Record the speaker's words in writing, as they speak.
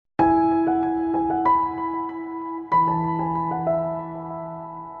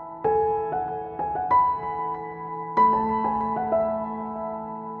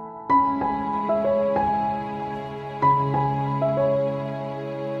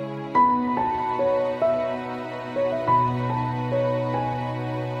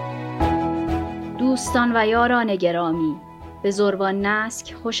دوستان و یاران گرامی، به زروان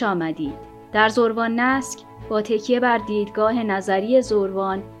نسک خوش آمدید. در زروان نسک با تکیه بر دیدگاه نظری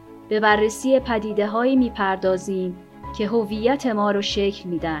زروان به بررسی پدیده‌هایی می‌پردازیم که هویت ما رو شکل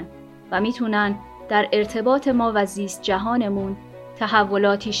میدن و میتونن در ارتباط ما و زیست جهانمون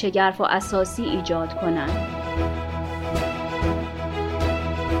تحولاتی شگرف و اساسی ایجاد کنن.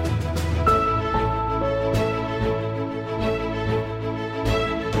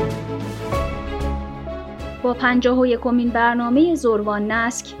 با 51مین برنامه زروان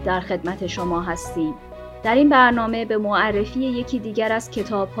نسک در خدمت شما هستیم. در این برنامه به معرفی یکی دیگر از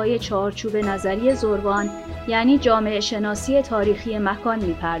کتاب‌های چارچوب نظری زروان یعنی جامعه شناسی تاریخی مکان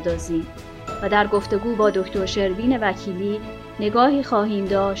می‌پردازیم و در گفتگو با دکتر شروین وکیلی نگاهی خواهیم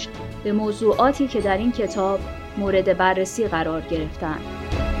داشت به موضوعاتی که در این کتاب مورد بررسی قرار گرفتند.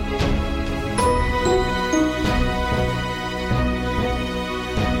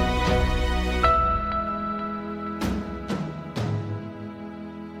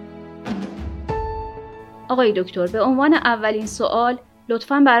 آقای دکتر، به عنوان اولین سوال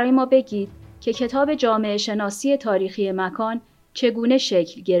لطفاً برای ما بگید که کتاب جامعه شناسی تاریخی مکان چگونه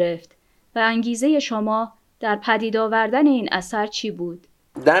شکل گرفت و انگیزه شما در پدید آوردن این اثر چی بود؟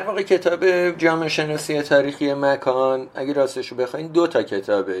 در واقع کتاب جامعه شناسی تاریخی مکان اگه راستشو بخواین 2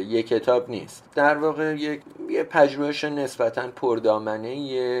 کتابه، یک کتاب نیست. در واقع یه پژوهش نسبتاً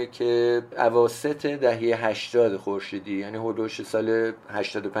پردامنه‌ایه که اواسط دهه 80 خورشیدی یعنی حدود سال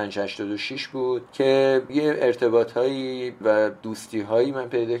 85-86 بود که یه ارتباط‌هایی و دوستی‌هایی من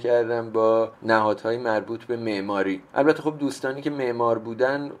پیدا کردم با نهادهای مربوط به معماری. البته خب دوستانی که معمار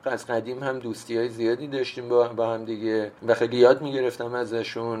بودن از قدیم هم دوستی‌های زیادی داشتیم با هم دیگه و خیلی یاد می‌گرفتم ازشون،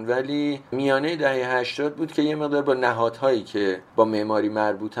 ولی میانه دهه 80 بود که یه مقدار با نهادهایی که با معماری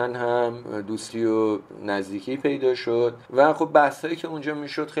مربوطن هم دوستی و نزدیکی پیدا شد و خب بحثایی که اونجا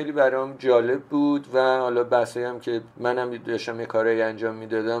میشد خیلی برام جالب بود و حالا بحثایی هم که منم داشتم یه کاری انجام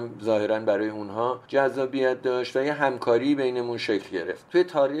میدادم ظاهرا برای اونها جذابیت داشت و یه همکاری بینمون شکل گرفت. توی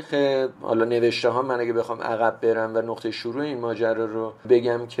تاریخ حالا نوشته ها من اگه بخوام عقب برم و نقطه شروع این ماجرا رو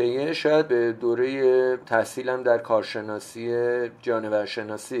بگم که شاید به دوره تحصیلم در کارشناسی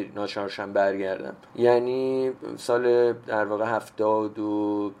جانورشناسی ناچارشم برگردم، یعنی سال در واقع 70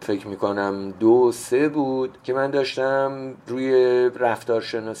 و فکر میکنم 2-3 بود که من داشتم روی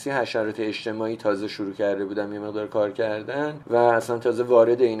رفتارشناسی حشرات اجتماعی تازه شروع کرده بودم یه مقدار کار کردن و اصلا تازه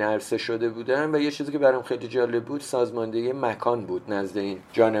وارد این عرصه شده بودم و یه چیزی که برام خیلی جالب بود سازماندهی مکان بود نزد این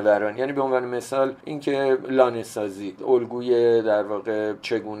جانوران. یعنی به عنوان مثال اینکه لانه سازی، الگوی در واقع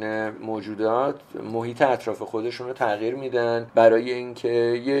چگونه موجودات محیط اطراف خودشون رو تغییر میدن برای اینکه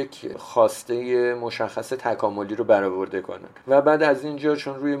یک خواسته مشخص تکاملی رو برآورده کنن. و بعد از اینجا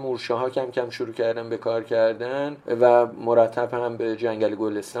چون روی مورچه‌ها کم کم شروع کردم به کار کردن و مرتب هم به جنگل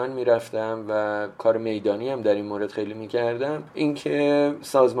گلستان میرفتم و کار میدانی هم در این مورد خیلی میکردم، اینکه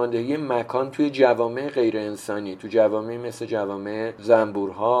سازماندهی مکان توی جوامع غیر انسانی، تو جوامع مثل جوامع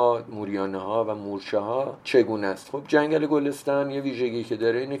زنبورها، موریانه‌ها و مورچه‌ها چگونه است. خب جنگل گلستان یه ویژگی که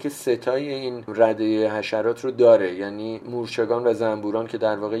داره اینه که ستای این رده حشرات رو داره، یعنی مورچگان و زنبوران که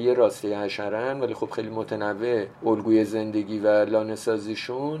در واقع یه راسته حشره‌ن ولی خب خیلی متنوع الگوی زندگی و لانه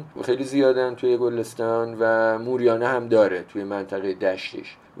سازیشون خیلی زیادن توی گلستان و موریانه هم داره توی منطقه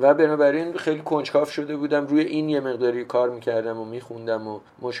دشتیش و بنابراین خیلی کنجکاو شده بودم روی این یه مقداری کار میکردم و میخوندم و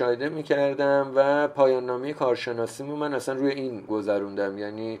مشاهده میکردم و پایان نامه کارشناسیمو من اصلا روی این گذروندم.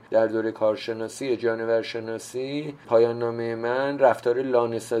 یعنی در دوره کارشناسی جانورشناسی پایان نامه من رفتار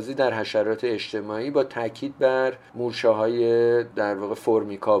لانه سازی در حشرات اجتماعی با تاکید بر مورچه‌های در واقع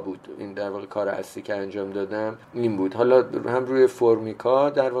فرمیکا بود. این در واقع کار اصلی که انجام دادم این بود. حالا هم روی فرمیکا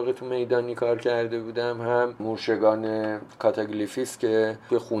در واقع تو میدانی کار کرده بودم، هم مورچگان کاتاگلیفیس که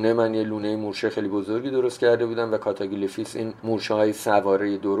خونه من یه لونه مورچه خیلی بزرگی درست کرده بودم و کاتاگلیفیس این مورچه‌های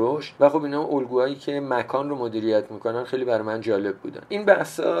سواره درشت و خب اینا الگوهایی که مکان رو مدیریت میکنن خیلی برای من جالب بودن. این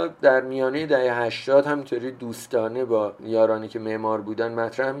بحثا در میانه دهه 80 همینطوری دوستانه با یارانی که معمار بودن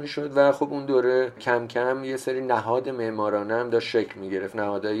مطرح میشد و خب اون دوره کم کم یه سری نهاد معمارانه هم داشت شکل میگرفت،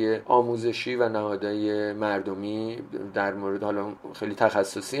 نهادهای آموزشی و نهادهای مردمی در مورد حالا خیلی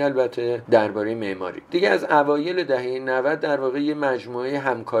تخصصی البته درباره معماری. دیگه از اوایل دهه 90 در واقع یه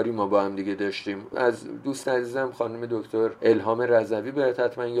مجموعه همکاری ما با هم دیگه داشتیم. از دوست عزیزم خانم دکتر الهام رضوی باید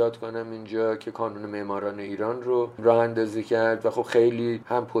حتما یاد کنم اینجا که کانون معماران ایران رو راه اندازی کرد و خب خیلی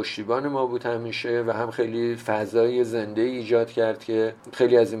هم پشتیبان ما بود همیشه و هم خیلی فضای زنده ایجاد کرد که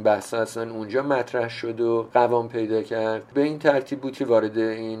خیلی از این بحثا اصلا اونجا مطرح شد و قوام پیدا کرد. به این ترتیب بود که وارد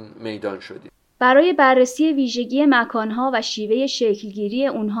این میدان شدیم. برای بررسی ویژگی مکان‌ها و شیوه شکلگیری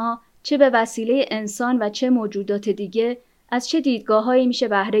اونها چه به وسیله انسان و چه موجودات دیگه از چه دیدگاه‌هایی میشه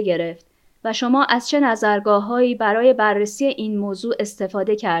بهره گرفت و شما از چه نظرگاه‌هایی برای بررسی این موضوع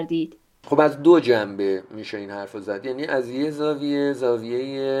استفاده کردید؟ خب از دو جنبه میشه این حرف رو زد. یعنی از یه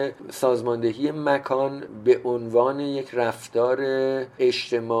زاویه سازماندهی مکان به عنوان یک رفتار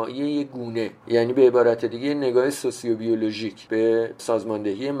اجتماعی یک گونه، یعنی به عبارت دیگه نگاه سوسیوبیولوژیک به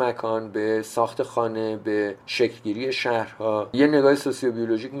سازماندهی مکان، به ساخت خانه، به شکلگیری شهرها. یه نگاه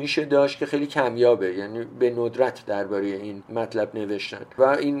سوسیوبیولوژیک میشه داشت که خیلی کمیابه، یعنی به ندرت درباره این مطلب نوشتن و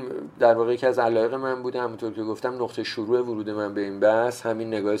این در واقع که از علایق من بوده. همونطور که گفتم نقطه شروع ورود من به این بحث همین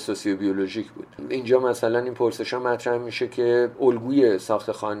نگاه سوسیوبیولوژیک بود. اینجا مثلا این پرسش‌ها مطرح میشه که الگوی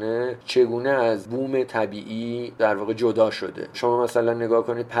ساخت خانه چگونه از بوم طبیعی در واقع جدا شده. شما مثلا نگاه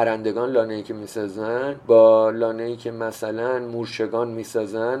کنید پرندگان لانه‌ای که میسازن با لانه‌ای که مثلا مورچگان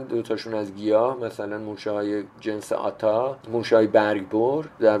میسازن، دو تاشون از گیاه، مثلا مورچه‌های جنس آتا، مورچه‌های برگبر،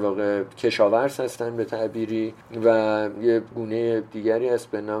 در واقع کشاورز هستن به تعبیری، و یه گونه دیگری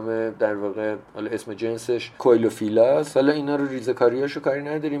هست به نام در واقع حالا اسم جنسش کویلوفیلاس. حالا اینا رو ریزه‌کاریاشو کاری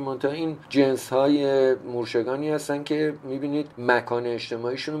نداریم، منتها این جنس‌های مورچگانی هستن که می‌بینید مکان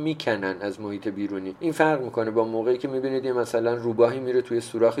اجتماعیشون رو میکنن از محیط بیرونی. این فرق میکنه با موقعی که می‌بینید مثلا روباهی میره توی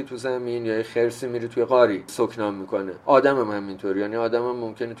سوراخی تو زمین یا خرسی میره توی غاری سکنام میکنه. آدم هم همینطوری، یعنی آدم هم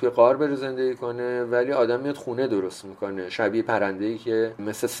ممکنه توی غار بره زندگی کنه، ولی آدم میاد خونه درست میکنه شبیه پرنده‌ای که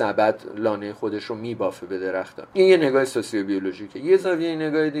مثل سبد لانه خودش رو میبافه به درخت‌ها. این یه نگاه سوسیوبیولوژیکه. یه زاویه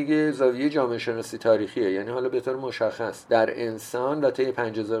نگاه دیگه زاویه جامعه شناسی تاریخیه، یعنی حالا به طور مشخص در انسان و طی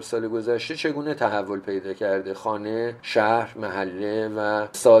 5000 سال گذشته چگونه تحول پیدا کرده خانه، شهر، محله و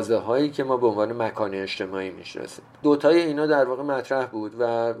سازه‌هایی که ما به عنوان مکان اجتماعی میشناسیم. دوتای اینا در واقع مطرح بود و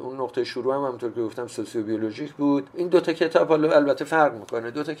اون نقطه شروع هم همونطور که گفتم سوسیوبیولوژیک بود. این دوتا کتاب حالا البته فرق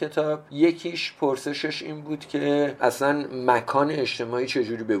میکنه. دوتا کتاب یکیش پرسشش این بود که اصلا مکان اجتماعی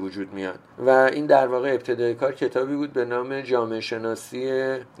چجوری به وجود میاد و این در واقع ابتدای کار کتابی بود به نام جامعه شناسی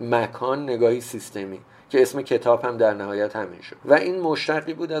مکان نگاهی سیستمی که اسم کتاب هم در نهایت همین شد و این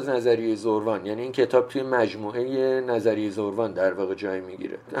مشتقی بود از نظریه زروان. یعنی این کتاب توی مجموعه نظریه زروان در واقع جای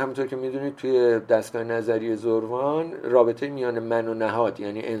میگیره. همونطور که میدونید توی دستگاه نظریه زروان رابطه میان من و نهاد،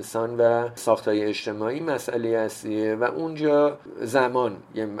 یعنی انسان و ساختای اجتماعی مسئله اصلیه و اونجا زمان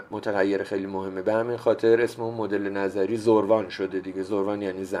یه متغیر خیلی مهمه. به همین خاطر اسم اون مدل نظری زروان شده دیگه. زروان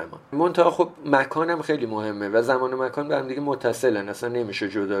یعنی زمان. منتها خب مکان هم خیلی مهمه و زمان و مکان با هم دیگه متصلن، اصلا نمیشه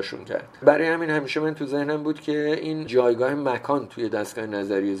جداشون کرد. برای همین همیشه من تو ذهنم بود که این جایگاه مکان توی دستگاه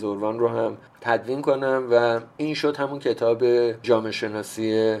نظریه زروان رو هم تدوین کنم و این شد همون کتاب جامعه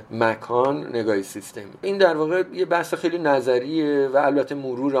شناسی مکان نگاهی سیستمی. این در واقع یه بحث خیلی نظریه و البته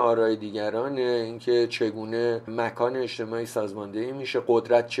مرور آرای دیگرانه، اینکه چگونه مکان اجتماعی سازماندهی میشه،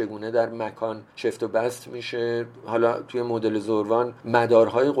 قدرت چگونه در مکان چفت و بست میشه. حالا توی مدل زروان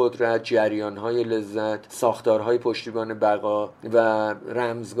مدارهای قدرت، جریانهای لذت، ساختارهای پشتیبان بقا و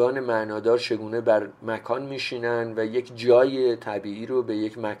رمزگان معنادار چگونه بر مکان میشینن و یک جای طبیعی رو به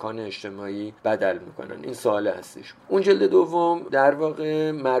یک مکان اجتماعی بدل میکنن. این سوال هستش. اون جلد دوم در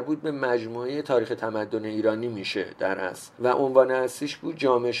واقع مربوط به مجموعه تاریخ تمدن ایرانی میشه در اصل و عنوان اصلیش بود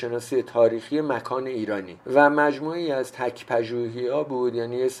جامعه شناسی تاریخی مکان ایرانی و مجموعی از تک پژوهی‌ها بود.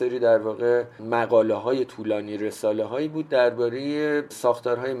 یعنی یه سری در واقع مقاله های طولانی، رساله هایی بود درباره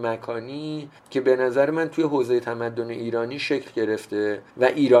ساختارهای مکانی که به نظر من توی حوزه تمدن ایرانی شکل گرفته و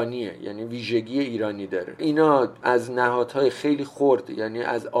ایرانیه، یعنی ویژگی ایرانی داره. اینا از نهادهای خیلی خرد، یعنی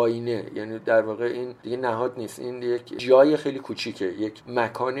از آینه، یعنی در واقع این دیگه نهاد نیست، این یک جای خیلی کوچیکه، یک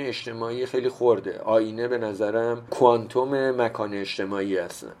مکان اجتماعی خیلی خرده. آینه به نظرم کوانتوم مکان اجتماعی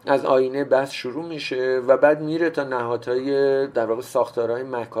هستن. از آینه بحث شروع میشه و بعد میره تا نهادهای در واقع ساختارهای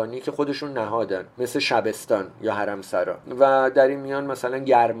مکانی که خودشون نهادن، مثل شبستان یا حرمسرا و در این میان مثلا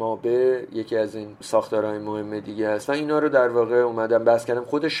گرمابه یکی از این ساختارهای مهم دیگه است و اینا رو در واقع اومدم بحث کردم.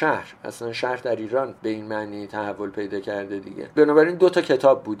 خود شهر، اصلا شهر در ایران به این معنی تحول پیدا کرده دیگه. بنابراین دو تا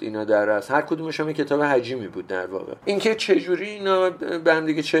کتاب بود اینا در اصل، هر کدومش هم کتاب حجمی بود در واقع. اینکه چجوری اینا به هم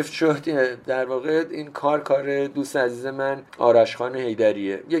دیگه چفت شد، در واقع این کار دوست عزیز من آرش خان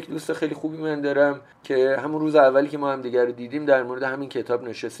حیدریه. یک دوست خیلی خوبی من دارم که همون روز اولی که ما هم دیگه رو دیدیم در مورد همین کتاب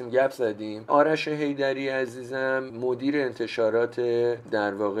نشستیم گپ زدیم. آرش حیدری عزیزم مدیر انتشارات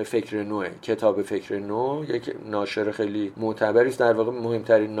در واقع فکر نو، کتاب فکر نو، یک ناشر خیلی معتبری است، در واقع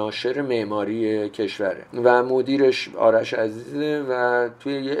مهمترین ناشر معماری کشوره و مدیرش آرش عزیزه و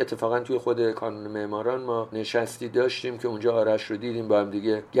توی اتفاقا توی خود کانون معماران ما نشستی داشتیم که اونجا آرش رو دیدیم، با هم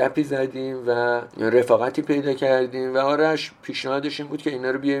دیگه گپی زدیم و رفاقتی پیدا کردیم و آرش پیشنهادش این بود که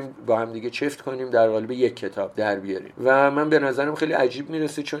اینا رو بیایم با هم دیگه چفت کنیم در قالب یک کتاب در بیاریم و من به نظرم خیلی عجیب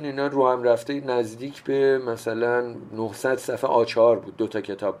میرسه چون اینا رو هم رفته نزدیک به مثلا 900 صفحه آچار بود، 2 تا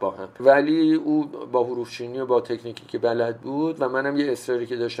کتاب با هم، ولی او با حروفچینی و با تکنیکی که بلد بود و منم یه اصراری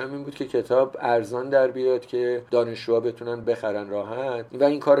که داشتم این بود که کتاب ارزان در بیاد که دانشجوها بتونن بخرن راحت و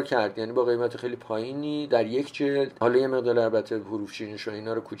این کارو کرد. یعنی با قیمت خیلی پایینی در یک جلد، حالا یه مقدار البته حروفچینیش و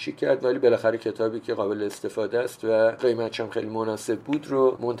اینا رو کوچیک کرد، ولی بالاخره کتابی که قابل استفاده است و قیمتش هم خیلی مناسب بود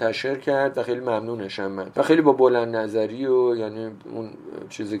رو منتشر کرد و خیلی ممنونشم من و خیلی با بلند نظری و یعنی اون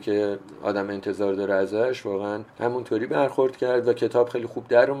چیزی که آدم انتظار داره ازش واقعا همونطوری برخورد کرد و کتاب خیلی خوب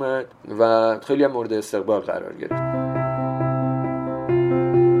در اومد و خیلی هم مورد استقبال قرار گرفت.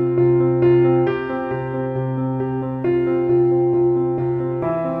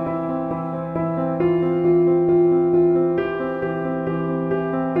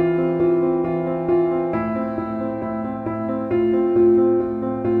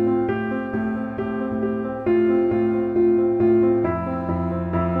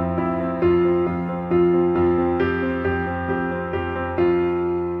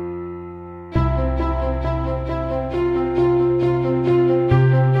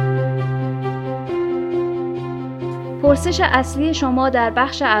 پرسش اصلی شما در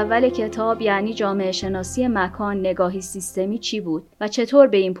بخش اول کتاب یعنی جامعه شناسی مکان نگاهی سیستمی چی بود و چطور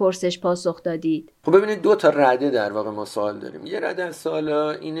به این پرسش پاسخ دادید؟ خب ببینید 2 تا رده در واقع ما سوال داریم. یه رده از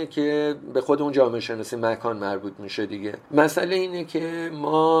سوالا اینه که به خود اون جامعه شناسی مکان مربوط میشه دیگه. مسئله اینه که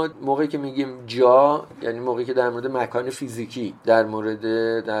ما موقعی که میگیم جا، یعنی موقعی که در مورد مکان فیزیکی، در مورد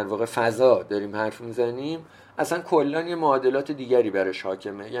در واقع فضا داریم حرف میزنیم، اصلا کلا یه معادلات دیگری برش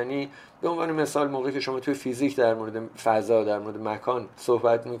حاکمه. یعنی به عنوان مثال موقعی که شما توی فیزیک در مورد فضا، در مورد مکان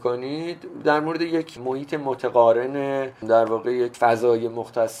صحبت میکنید، در مورد یک محیط متقارن، در واقع یک فضای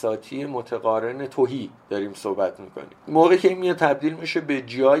مختصاتی متقارن تهی داریم صحبت میکنیم. موقعی که این میاد تبدیل میشه به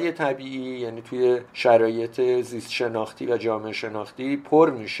جای طبیعی، یعنی توی شرایط زیست شناختی و جامعه شناختی پر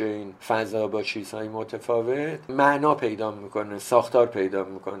میشه این فضا با چیزهای متفاوت، معنا پیدا میکنه، ساختار پیدا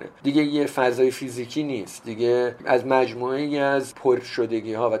میکنه. دیگه یه فضای فیزیکی نیست، دیگه از مجموعه‌ای از پر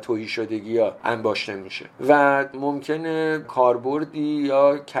شدگی ها و تهی شدگی ها انباشته میشه و ممکنه کاربردی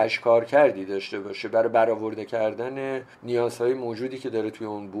یا کشکار کردی داشته باشه برای برآورده کردن نیازهای موجودی که داره توی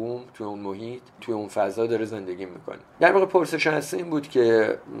اون بوم، توی اون محیط، توی اون فضا داره زندگی میکنه. در واقع پرسش اصلی این بود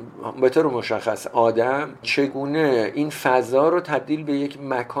که به طور مشخص آدم چگونه این فضا رو تبدیل به یک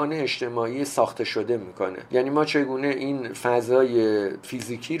مکان اجتماعی ساخته شده میکنه. یعنی ما چگونه این فضای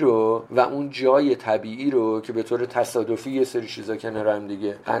فیزیکی رو و اون جای طبیعی رو که به طور تصادفی یه سری چیزا کنار هم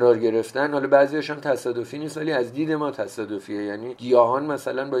دیگه قرار گرفتن، حالا بعضیش هم تصادفی نیست ولی از دید ما تصادفیه. یعنی گیاهان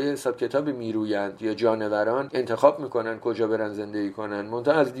مثلا با یه حساب کتابی میرویند یا جانوران انتخاب میکنن کجا برن زندگی کنن،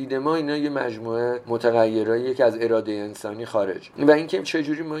 منتها از دید ما اینا یه مجموعه متغیراییه که از اراده انسانی خارج. و اینکه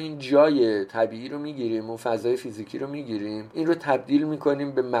چجوری ما این جای طبیعی رو میگیریم، اون فضای فیزیکی رو میگیریم، این رو تبدیل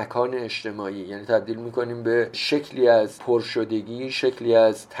میکنیم به مکان اجتماعی، یعنی تبدیل میکنیم به شکلی از پرشدگی، شکلی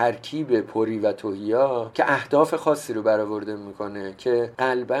از ترکیب پری و تهیا که اهداف خاصی رو برآورده میکنه که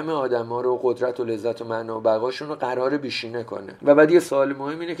قلبم آدما رو، قدرت و لذت و معنا و بقاشون رو قرار بیشینه کنه. و بعد یه سوال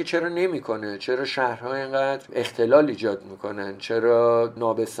مهم اینه که چرا نمیکنه؟ چرا شهرها اینقدر اختلال ایجاد میکنن؟ چرا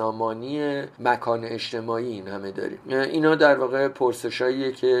نابسامانی مکان اجتماعی این همه داریم؟ اینا در واقع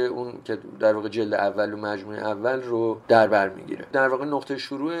پرسشاییه که اون که در واقع جلد اول و مجموعه اول رو در بر میگیره. در واقع نقطه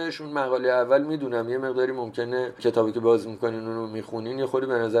شروعش اون مقاله اول، میدونم یه مقداری ممکنه کتابی که باز میکنین اون رو میخونین یه خورده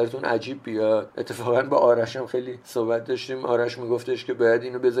به نظرتون عجیب بیاد. اتفاقا با آرش هم خیلی صحبت داشتیم. آرش میگفتش که باید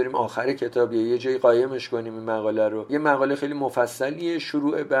اینو بذاریم آخر کتاب یا یه جایی قایمش کنیم این مقاله رو. یه مقاله خیلی مفصلیه،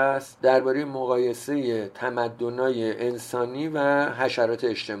 شروع بحث درباره مقایسه تمدن‌های انسانی و حشرات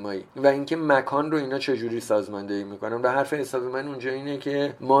اجتماعی و اینکه مکان رو اینا چجوری سازماندهی میکنن. و حرف حساب من اونجا اینه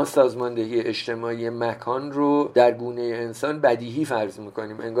که ما سازماندهی اجتماعی مکان رو در گونه انسان بدیهی فرض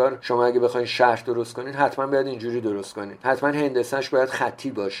میکنیم. انگار شما اگه بخواید شهر درست کنین حتما باید اینجوری درست کنین، حتما هندسه‌اش باید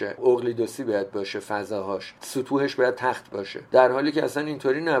خطی باشه، اقلیدوسی باید باشه، فضاهاش، سطوحش باید تخت باشه، در حالی که اصلا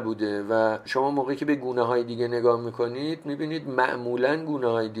اینطوری نبوده. و شما موقعی که به گونه‌های دیگه نگاه میکنید میبینید معمولاً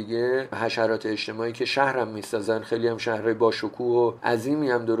گونه‌های دیگه، حشرات اجتماعی که شهرم میسازن، خیلی هم شهرهای با شکوه و عظیمی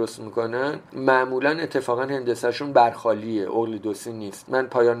هم درست میکنن، معمولاً اتفاقا هندسه‌شون برخالیه، اقلیدوسی نیست. من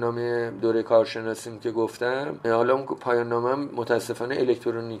پایان نامه دوره کارشناسیم که گفتم، حالا اون پایان نامه‌ام متاسفانه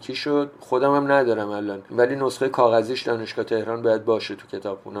الکترونیکی شد، خودم هم ندارم الان، ولی نسخه کاغذیش دانشگاه تهران باید باشه تو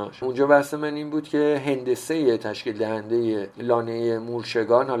کتابخونه‌اش. اونجا بحث من این بود که هندسه تشکیل دهنده لانه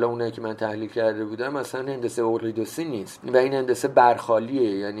مورچگان، حالا اونایی که من تحلیل کرده بودم، اصلا هندسه اقلیدوسی نیست و این هندسه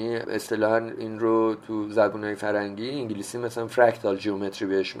برخالیه. یعنی اصطلاحاً این رو تو زبان‌های فرنگی انگلیسی مثلا فرکتال جیومتری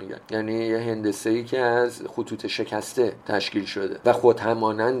بهش میگن، یعنی یه هندسه‌ای که از خطوط شکسته تشکیل شده و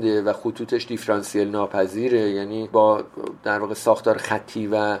خودهماننده و خطوطش دیفرانسیل ناپذیره، یعنی با در واقع ساختار خطی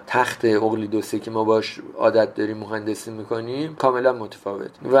و تخت اقلیدوسی که ما باش عادت داریم مهندسی میکنیم کاملا متفاوت.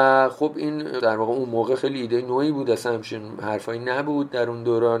 و خب این در واقع اون موقع خیلی ایده نوعی بود، اصلا همچین حرفایی نبود در اون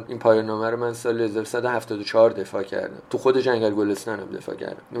دوران. این پایان‌نامه رو من سال 1174 دفاع کردم، تو خود جنگل گلستان هم دفاع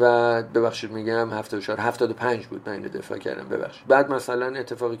کردم و ببخشید میگم 74 75 بود من اینو دفاع کردم، ببخشید. بعد مثلا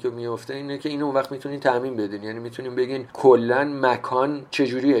اتفاقی که میفته اینه که اینو اون وقت میتونین تعمیم بدین، یعنی میتونین بگین کلا مکان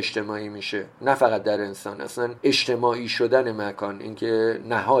چجوری اجتماعی میشه، نه فقط در انسان، اصلا اجتماعی شدن مکان، اینکه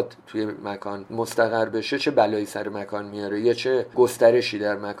نهاد توی مکان مستقر بشه چه بلایی سر مکان میاره یا چه گسترشی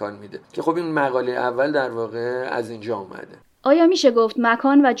در مکان میده، که خب این مقاله اول در واقع از اینجا اومده. آیا میشه گفت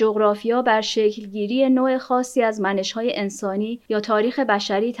مکان و جغرافیا بر شکلگیری نوع خاصی از منش‌های انسانی یا تاریخ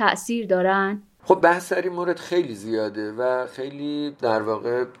بشری تأثیر دارن؟ خب بحث در این مورد خیلی زیاده و خیلی در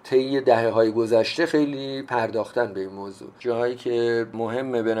واقع طی دهه‌های گذشته خیلی پرداختن به این موضوع. جاهایی که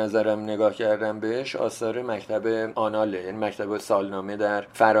مهمه به نظرم نگاه کردم بهش آثار مکتب آناله، یعنی مکتب سالنامه در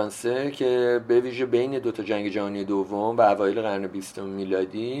فرانسه که به ویژه بین دو تا جنگ جهانی دوم و اوایل قرن 20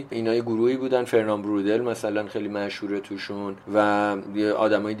 میلادی اینا یه گروهی بودن، فرنان برودل مثلا خیلی مشهوره توشون و یه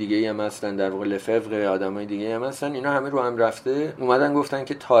آدمای دیگه‌ای هم هستن، در واقع لفور آدمای دیگه‌ای هم هستن. اینا همه رو هم رفته اومدن گفتن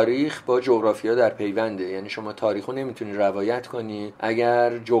که تاریخ با جغرافیا در پیونده، یعنی شما تاریخو نمیتونی روایت کنی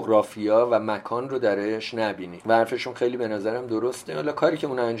اگر جغرافیا و مکان رو درش نبینی. و حرفشون خیلی به نظرم درسته. حالا کاری که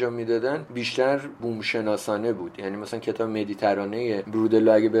اونا انجام میدادن بیشتر بوم شناسانه بود، یعنی مثلا کتاب مدیترانه برودل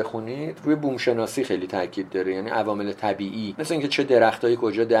اگه بخونید روی بوم شناسی خیلی تاکید داره، یعنی عوامل طبیعی مثلا اینکه چه درختایی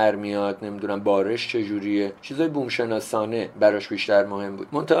کجا در میاد، نمیدونم بارش چه جوریه، چیزای بوم شناسانه براش بیشتر مهم بود.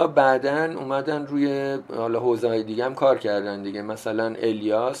 منتها بعدن اومدن روی حالا حوزه‌های دیگه هم کار کردن دیگه، مثلا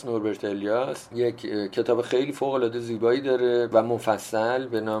الیاس، نوربرت الیاس یک کتاب خیلی فوق‌العاده زیبایی داره و مفصل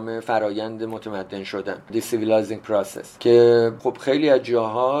به نام فرایند متمدن شدن The Civilizing Process، که خب خیلی از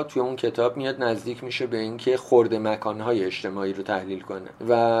جاها توی اون کتاب میاد نزدیک میشه به اینکه خرد مکان‌های اجتماعی رو تحلیل کنه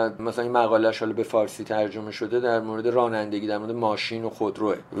و مثلا این مقاله‌اش حالا به فارسی ترجمه شده در مورد رانندگی، در مورد ماشین و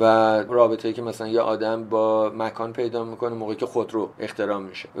خودروه و رابطه‌ای که مثلا یه آدم با مکان پیدا میکنه موقعی که خودرو اختراع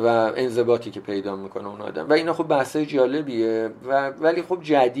میشه و انضباطی که پیدا میکنه اون آدم و اینا خب بحثای جالبیه ولی خب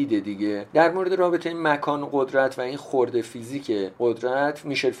جدیده دیگه. در مورد رابطه مکان و قدرت و این خرد فیزیک قدرت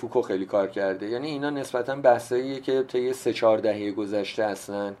میشل فوکو خیلی کار کرده، یعنی اینا نسبتاً بحثاییه که طی 3-4 دهه گذشته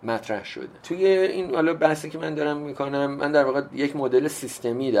اصلا مطرح شده. توی این حالا بحثی که من دارم میکنم، من در واقع یک مدل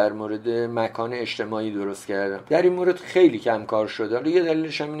سیستمی در مورد مکان اجتماعی درست کردم. در این مورد خیلی کم کار شده. حالا یه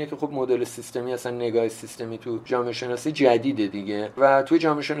دلیلش هم اینه که خب مدل سیستمی، اصلا نگاه سیستمی تو جامعه شناسی جدیده دیگه و توی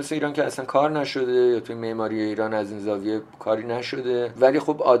جامعه شناسی ایران که اصلا کار نشده یا توی معماری ایران از این زاویه کاری نشده، ولی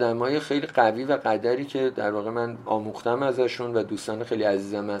خب آدمای خیلی قوی و قدری که در واقع من آموختم ازشون و دوستان خیلی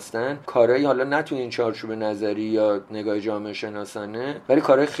عزیزم هستن، کارهای حالا نه تو این چارچوب نظری یا نگاه جامعه شناسانه ولی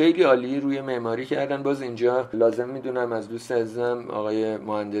کارهای خیلی عالی روی معماری کردن. باز اینجا لازم میدونم از دوست عزیزم آقای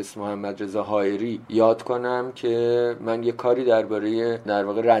مهندس محمد رضا حائری یاد کنم که من یه کاری درباره در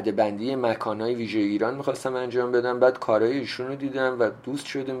واقع رده‌بندی مکان‌های ویژه ایران می‌خواستم انجام بدم، بعد کارهای ایشون رو دیدم و دوست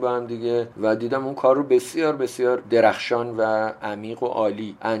شدیم با هم دیگه و دیدم اون کار رو بسیار بسیار درخشان و عمیق و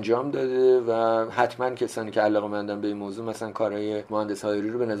عالی انجام داده و حتما کسانی که علاقه‌مندن به این موضوع مثلا کارهای مهندس حائری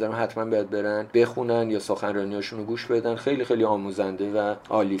رو به نظرم حتما باید برن بخونن یا سخنرانیاشون رو گوش بدن، خیلی خیلی آموزنده و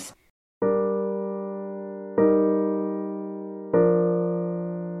عالی است.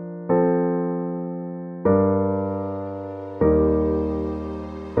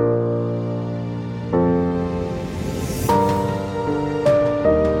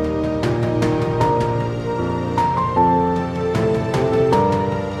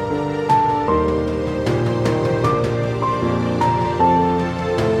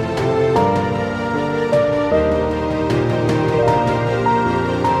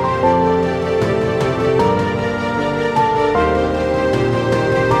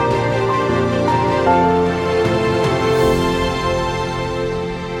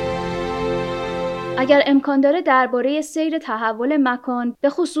 اگر امکان داره درباره سیر تحول مکان به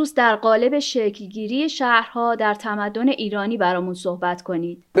خصوص در قالب شکلگیری شهرها در تمدن ایرانی برامون صحبت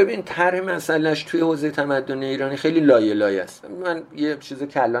کنید. ببین طرح مسئلهش توی حوزه تمدن ایرانی خیلی لایه لایه است. من یه چیز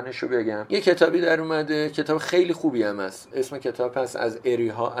کلانشو بگم. یه کتابی در اومده، کتاب خیلی خوبی هم است. اسم کتاب هست از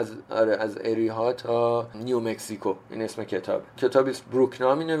اریها تا نیو مکزیکو. این اسم کتابی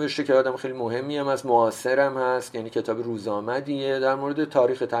بروکنامی نوشته که آدم خیلی مهمی هم است، معاصر هم هست، یعنی کتاب روزآمدیه در مورد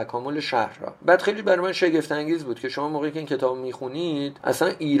تاریخ تکامل شهرها. بعد خیلی برای من شگفت انگیز بود که شما موقعی که این کتاب میخونید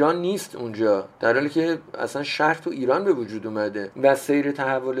اصلا ایران نیست اونجا، در حالی که اصلا شهر تو ایران به وجود اومده و سیر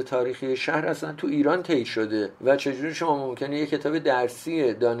تحول تاریخی شهر اصلا تو ایران طی شده. و چجوری شما ممکنه یه کتاب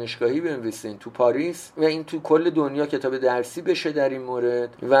درسی دانشگاهی بنویسین تو پاریس و این تو کل دنیا کتاب درسی بشه در این مورد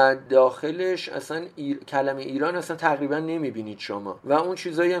و داخلش اصلا کلمه ایران اصلا تقریبا نمیبینید شما، و اون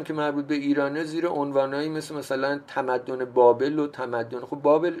چیزایی هم که مربوط به ایرانه زیر عنوانایی مثلا تمدن بابل و تمدن، خب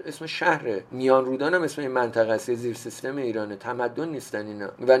بابل اسم شهره، میان رودان هم اسم این منطقه است، زیر سیستم ایرانه، تمدن نیستن اینا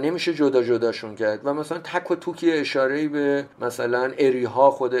و نمیشه جدا جداشون کرد. و مثلا تک و توکی اشاره‌ای به مثلا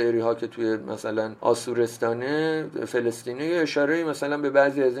اریها، خود اریها که توی مثلا آسورستانه فلسطینه، یه اشاره‌ای مثلا به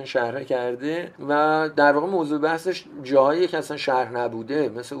بعضی از این شهرها کرده و در واقع موضوع بحثش جاهایی که اصلا شهر نبوده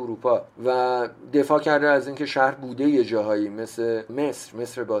مثل اروپا و دفاع کرده از اینکه شهر بوده یه جاهایی مثل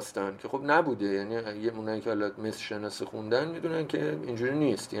مصر باستان که خب نبوده. یعنی یه اونایی که حالا مصر شناسی خوندن میدونن که اینجوری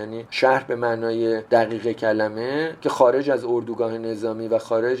نیست. یعنی شهر به معنای دقیق کلمه که خارج از اردوگاه نظامی و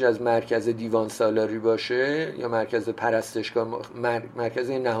خارج از مرکز دیوان سالاری باشه یا مرکز پرستشگاه،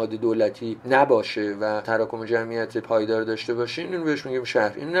 مرکز نهاد دولتی نباشه و تراکم جمعیت پایدار داشته باشه، اینو بهش میگیم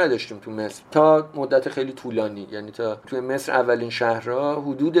شهر. این نداشتیم تو مصر تا مدت خیلی طولانی، یعنی تا توی مصر اولین شهرها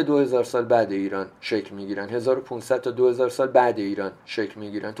حدود 2000 سال بعد ایران شکل میگیرن، 1500 تا 2000 سال بعد ایران شکل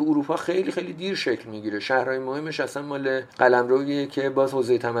میگیرن. تو اروپا خیلی خیلی دیر شکل میگیره. شهرهای مهمش اصلا مال قلمرویه که باز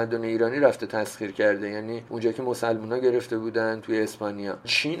حوزه تمدن ایرانی رفته تسخیر کرده، یعنی اونجا که مسلمونا گرفته بودن توی اسپانیا.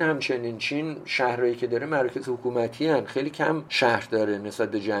 چین همچنین، چین شهرهایی که داره مراکز حکومتی ان، خیلی کم شهر داره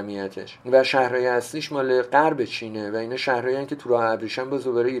نسبت به جمعیتش و شهرهای اصلیش مال غرب چینه و اینا شهرهایی ان که تو راه ابریشم باز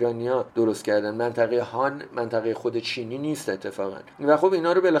دوباره ایرانی‌ها درست کردن. منطقه هان منطقه خود چینی نیست اتفاقا. و خب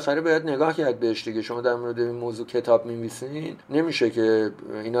اینا رو بالاخره باید نگاه کرد بهش دیگه. شما در مورد این موضوع کتاب می‌نویسین، نمیشه که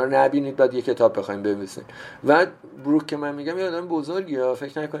اینا رو نبینید بعد یه کتاب بخواید بنویسین. و بروک که من میگم یه آدم بزرگیه،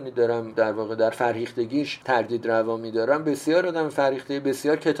 فکر نکنید دارم در واقع در فرهیختگیش تردید روا می‌دارم. بسیار آدم فرهیخته،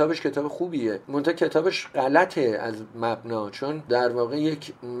 بسیار کتابش کتاب خوبیه، منتها کتابش غلطه از مبنا، چون در واقع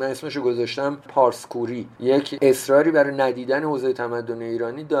یک، من اسمشو گذاشتم پارسکوری، یک اصراری برای ندیدن حوزه تمدن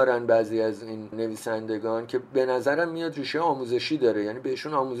ایرانی دارن بعضی از این نویسندگان که به نظرم میاد ریشه آموزشی داره، یعنی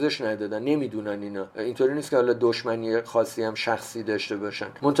بهشون آموزش ندادن، نمیدونن اینا. اینطوری نیست که حالا دشمنی خاصی هم شخصی داشته باشن،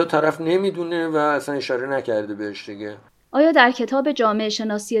 منتها طرف نمیدونه و اصلا اشاره نکرده بهش دیگه. آیا در کتاب جامعه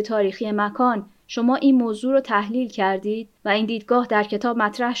شناسی تاریخی مکان شما این موضوع رو تحلیل کردید و این دیدگاه در کتاب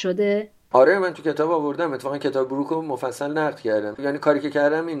مطرح شده؟ آره، من تو کتاب آوردم، اتفاقا کتاب بروک رو مفصل نقد کردم. یعنی کاری که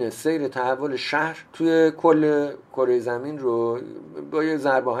کردم اینه سیر تحول شهر توی کل کره زمین رو با یه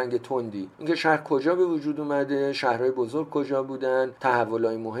ضرب آهنگ تندی، اینکه شهر کجا به وجود اومده، شهرهای بزرگ کجا بودن،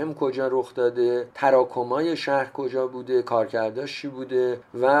 تحولای مهم کجا رخ داده، تراکمای شهر کجا بوده، کارکرداش چی بوده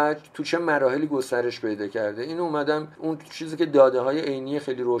و تو چه مراحلی گسترش پیدا کرده. اینو اومدم اون چیزی که داده‌های عینی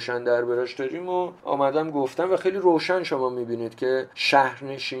خیلی روشن دربارش داریم و اومدم گفتم و خیلی روشن شما می‌بینید که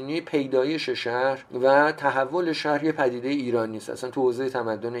شهرنشینی، پیدایش شهر و تحول شهر یه پدیده ایرانی است، اصلا تو حوزه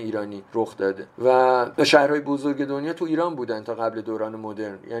تمدن ایرانی رخ داده و شهرهای بزرگ دنیا تو ایران بودن تا قبل دوران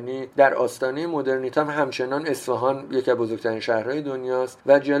مدرن. یعنی در آستانه مدرنیته هم همچنان اصفهان یکی از بزرگترین شهرهای دنیاست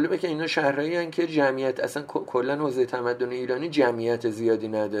و جالبه که اینا شهرهایی هستن که جمعیت اصلا کلا حوزه تمدن ایرانی جمعیت زیادی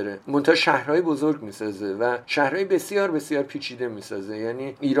نداره، منتها شهرهای بزرگ میسازه و شهرهای بسیار بسیار پیچیده میسازه.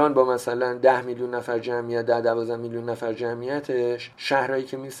 یعنی ایران با مثلا 10 میلیون نفر جمعیت، 10-12 میلیون نفر جمعیتش، شهرهایی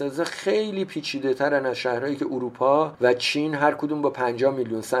که میسازه خیلی پیچیده ترن از شهرهایی که اروپا و چین هر کدوم با 50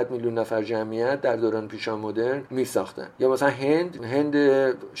 میلیون 100 میلیون نفر جمعیت در دوران پیشا مدرن میساختن. یا مثلا هند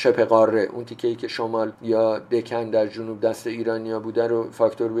شبه قاره، اون تیکه‌ای که شمال یا دکن در جنوب دست ایرانیا بوده رو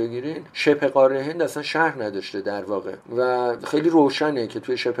فاکتور بگیرین، شبه قاره هند اصلا شهر نداشته در واقع و خیلی روشنه که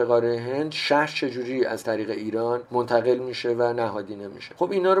توی شبه قاره هند شهر چجوری از طریق ایران منتقل میشه و نهادینه میشه.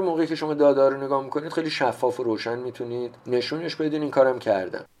 خب اینا رو موقعی که شما داده رو نگاه میکنید خیلی شفاف و روشن میتونید نشونش بدین. این کارم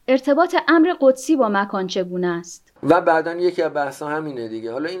کردم. ارتباط امر قدسی با مکان چگونه است؟ و بعدن یکی از بحث‌ها همینه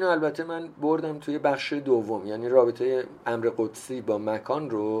دیگه. حالا اینو البته من بردم توی بخش دوم، یعنی رابطه امر قدسی با مکان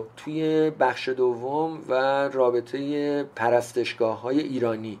رو توی بخش دوم و رابطه پرستشگاه‌های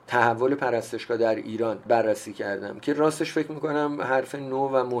ایرانی، تحول پرستشگاه در ایران بررسی کردم که راستش فکر می‌کنم حرف نو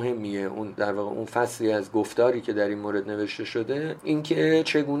و مهمیه. اون در واقع اون فصلی از گفتاری که در این مورد نوشته شده، اینکه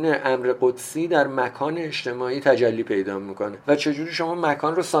چگونه امر قدسی در مکان اجتماعی تجلی پیدا می‌کنه و چجوری شما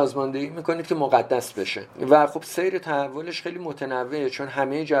مکان رو سازماندهی می‌کنید که مقدس بشه. و خب سیر تحولش خیلی متنوعه، چون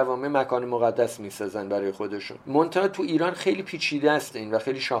همه جوامع مکان مقدس میسازن برای خودشون، منتها تو ایران خیلی پیچیده است این و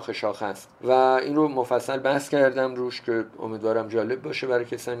خیلی شاخه شاخه است و این رو مفصل بحث کردم روش که امیدوارم جالب باشه برای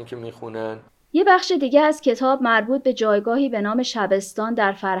کسانی که میخونن. یه بخش دیگه از کتاب مربوط به جایگاهی به نام شبستان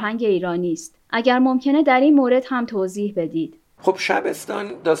در فرهنگ ایرانی است. اگر ممکنه در این مورد هم توضیح بدید. خب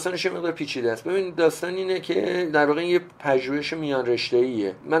شبستان داستانش یه مقدار پیچیده است. ببین داستان اینه که در واقع یه پژوهش میان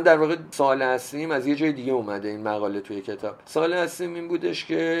رشته‌ایه. من در واقع سوال اصلیم از یه جای دیگه اومده این مقاله توی کتاب. سوال اصلیم این بودش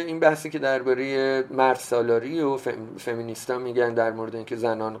که این بحثی که درباره مرد سالاری و فمینیستا میگن در مورد اینکه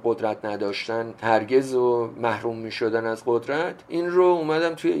زنان قدرت نداشتن هرگز و محروم میشدن از قدرت، این رو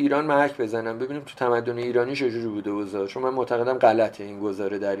اومدم توی ایران محک بزنم ببینیم تو تمدن ایرانی چجوری بوده اوضاع، چون من معتقدم غلطه این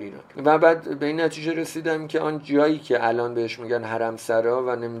گزاره در ایران. و بعد به این نتیجه رسیدم که آن جایی که الان بهش میگن حرم سرا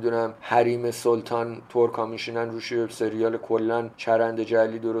و نمیدونم حریم سلطان ترکا میشینن روش سریال کلا چرند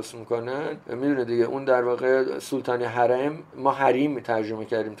جعلی درست میکنن، میدونه دیگه، اون در واقع سلطان حرم، ما حریم ترجمه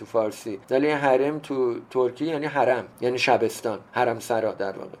کردیم تو فارسی، ولی حرم تو ترکی یعنی حرم، یعنی شبستان، حرم سرا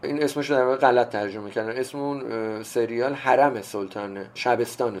در واقع. این اسمش در واقع غلط ترجمه کردن، اسم اون سریال حرم سلطانه،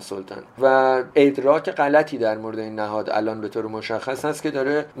 شبستان سلطان. و ادراک غلطی در مورد این نهاد الان به طور مشخص هست که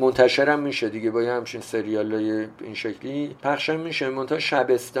داره منتشرم میشه دیگه، با همچین سریالای این شکلی پخشم میشه. منتها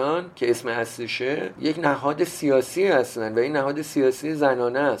شبستان که اسم اصلیشه یک نهاد سیاسی هستن و این نهاد سیاسی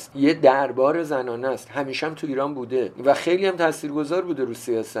زنانه است، یه دربار زنانه است، همیشه هم تو ایران بوده و خیلی هم تاثیرگذار بوده رو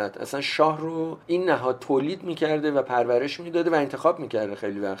سیاست. اصلا شاه رو این نهاد تولید میکرده و پرورش میداده و انتخاب میکرده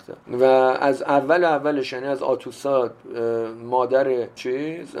خیلی وقتا. و از اولش یعنی از آتوسا مادر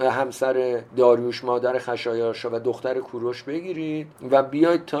همسر داریوش، مادر خشایارشا و دختر کوروش بگیرید و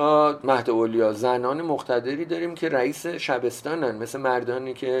بیاید تا مهد اولیا، زنان مقتدری داریم که رئیس شبستانن، مثل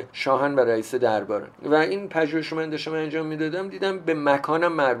مردانی که شاهن و رئیس دربارن. و این پژوهش من داشتم انجام میدادم، دیدم به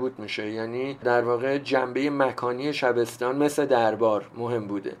مکانم مربوط میشه، یعنی در واقع جنبه مکانی شبستان مثل دربار مهم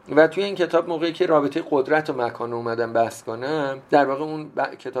بوده. و توی این کتاب موقعی که رابطه قدرت و مکان اومدم بحث کنم، در واقع اون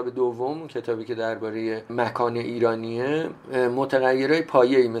کتاب دوم، کتابی که درباره مکان ایرانیه، متغیرهای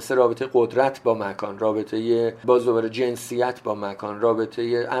پایه‌ای مثل رابطه قدرت با مکان، رابطه باز دوباره جنسیت با مکان،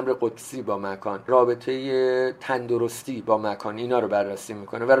 رابطه امر قدسی با مکان، رابطه تندرستی با مکان، اینا رو بررسی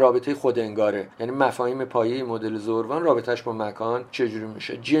میکنه و رابطه خودانگاره، یعنی مفاهیم پایه‌ای مدل زروان رابطش با مکان چجوری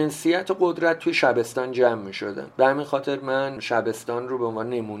میشه. جنسیت و قدرت توی شبستان جمع میشدن. به همین خاطر من شبستان رو به عنوان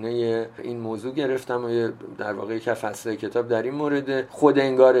نمونه این موضوع گرفتم و در واقع یک فصل کتاب در این مورد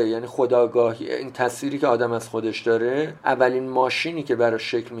خودانگاره، یعنی خودآگاهی، این تصویری که آدم از خودش داره. اولین ماشینی که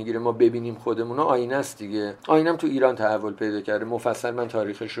براش شکل میگیره ما ببینیم خودمون رو آینه است دیگه. آینم تو ایران تحول پیدا کرده، مفصل من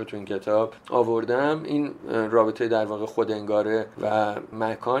تاریخش رو تو این کتاب آوردم. این رابطه در واقع خودانگاره و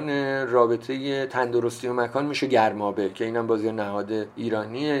مکان، رابطه تندرستی و مکان میشه گرمابه که اینم بازی نهاد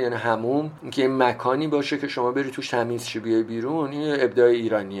ایرانیه، یعنی حموم، که مکانی باشه که شما بری توش تمیز شی بیای بیرون. این ابداع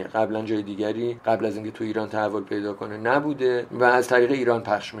ایرانیه، قبلا جای دیگری قبل از اینکه تو ایران تحول پیدا کنه نبوده و از طریق ایران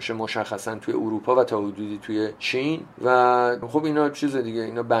پخش میشه، مشخصا توی اروپا و تا حدودی توی چین. و خب اینا چیز دیگه،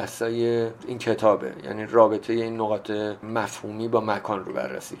 اینا بحثای این کتابه، یعنی رابطه این نقاط مفهومی با مکان رو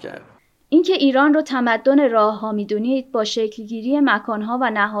بررسی کرد. اینکه ایران رو تمدن راه‌ها می‌دونید، با شکلگیری مکان‌ها و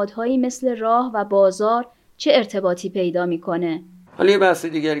نهادهایی مثل راه و بازار چه ارتباطی پیدا می‌کنه؟ حالا یه بحث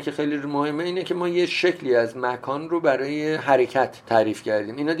دیگری که خیلی مهمه اینه که ما یه شکلی از مکان رو برای حرکت تعریف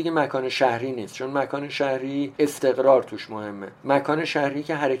کردیم. اینا دیگه مکان شهری نیست، چون مکان شهری استقرار توش مهمه. مکان شهری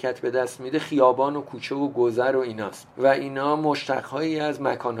که حرکت به دست میده خیابان و کوچه و گذر و ایناست و اینا مشتق‌هایی از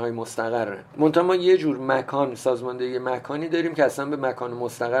مکان‌های مستقرن. منتها ما یه جور مکان، سازماندهی مکانی داریم که اصلا به مکان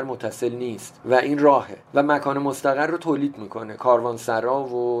مستقر متصل نیست و این راهه و مکان مستقر رو تولید میکنه. کاروانسرا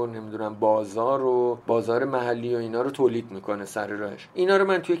و نمیدونم بازار و بازار محلی و اینا رو تولید میکنه سر راهش. اینا رو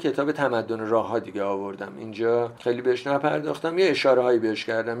من توی کتاب تمدن راه‌ها دیگه آوردم. اینجا خیلی بهش نپرداختم، یه اشاره‌هایی بهش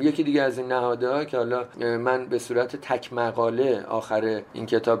کردم. یکی دیگه از این نهادها که حالا من به صورت تک مقاله آخر این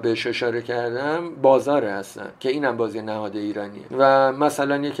کتاب بهش اشاره کردم، بازار هستن که اینم بازی نهاد ایرانیه. و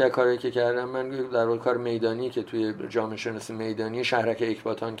مثلا یکی از کارهایی که کردم من در واقع کار میدانی که توی جامعه شناسی میدانی شهرک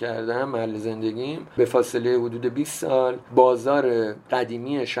اکباتان کردم، محل زندگیم، به فاصله حدود 20 سال بازار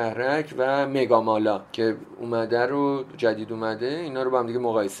قدیمی شهرک و مگامالا که اومده رو جدید اومده، اینا رو با هم دیگه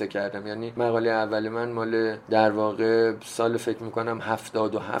مقایسه کردم. یعنی مقاله اول من مال در واقع سال فکر میکنم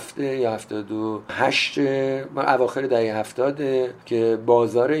 77 یا 78 اواخر دهه 70 که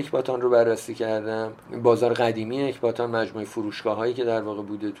بازار اکباتان رو بررسی کردم، بازار قدیمی اکباتان، مجموعه فروشگاه‌هایی که در واقع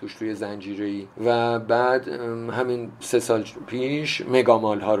بوده توش توی زنجیره‌ای، و بعد همین 3 سال پیش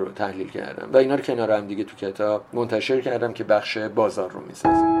مگامال ها رو تحلیل کردم و اینا رو کنار هم دیگه تو کتاب منتشر کردم که بخش بازار رو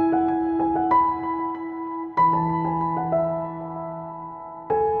میسازه.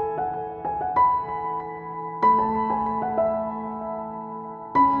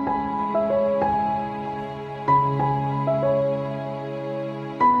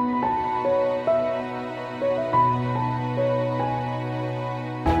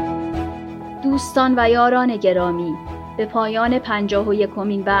 دوستان و یاران گرامی، به پایان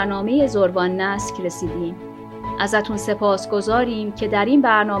 51مین برنامه زروان نسک رسیدیم. ازتون سپاسگزاریم که در این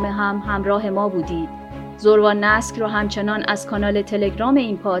برنامه هم همراه ما بودید. زروان نسک رو همچنان از کانال تلگرام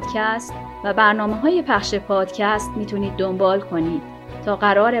این پادکست و برنامه‌های پخش پادکست میتونید دنبال کنید تا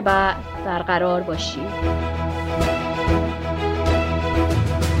قرار بعد برقرار باشید.